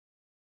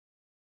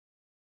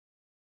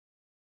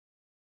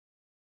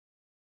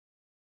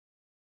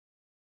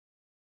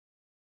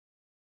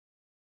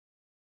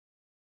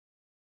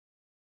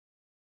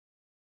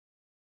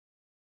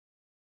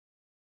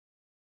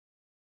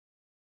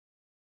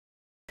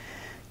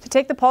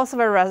take the pulse of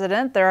a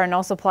resident, there are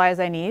no supplies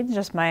I need,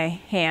 just my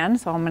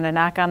hand. So I'm going to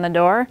knock on the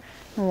door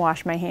and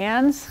wash my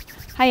hands.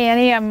 Hi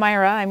Annie, I'm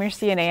Myra. I'm your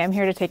CNA. I'm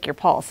here to take your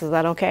pulse. Is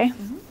that okay?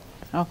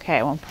 Mm-hmm.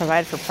 Okay, we'll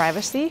provide for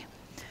privacy.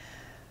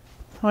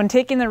 When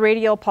taking the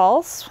radial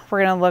pulse,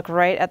 we're going to look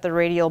right at the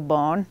radial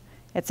bone.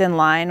 It's in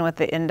line with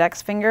the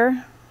index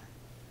finger.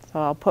 So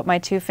I'll put my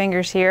 2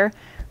 fingers here.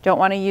 Don't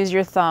want to use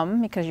your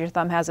thumb because your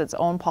thumb has its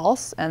own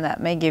pulse and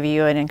that may give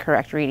you an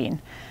incorrect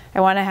reading. I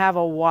want to have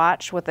a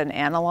watch with an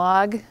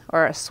analog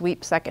or a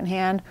sweep second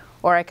hand,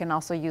 or I can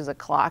also use a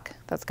clock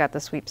that's got the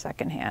sweep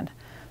second hand.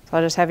 So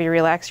I'll just have you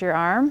relax your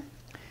arm,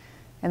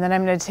 and then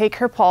I'm going to take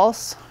her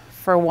pulse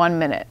for 1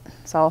 minute.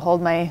 So I'll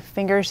hold my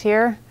fingers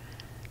here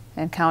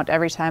and count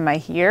every time I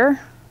hear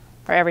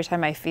or every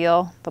time I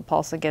feel the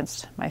pulse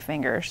against my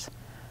fingers.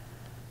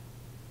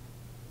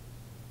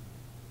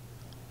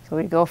 So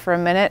we go for a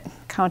minute,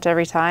 count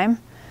every time.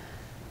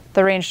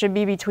 The range should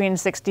be between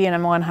 60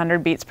 and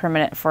 100 beats per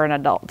minute for an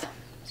adult.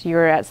 So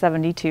you're at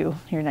 72,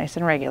 you're nice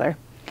and regular.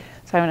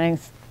 So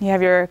you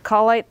have your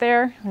call light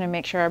there. I'm gonna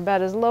make sure our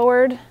bed is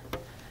lowered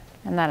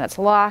and that it's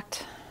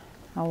locked.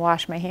 I'll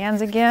wash my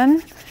hands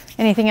again.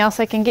 Anything else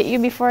I can get you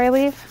before I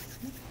leave?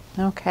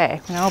 Okay,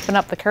 I'm gonna open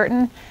up the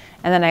curtain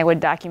and then I would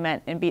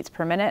document in beats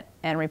per minute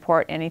and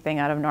report anything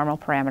out of normal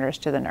parameters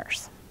to the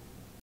nurse.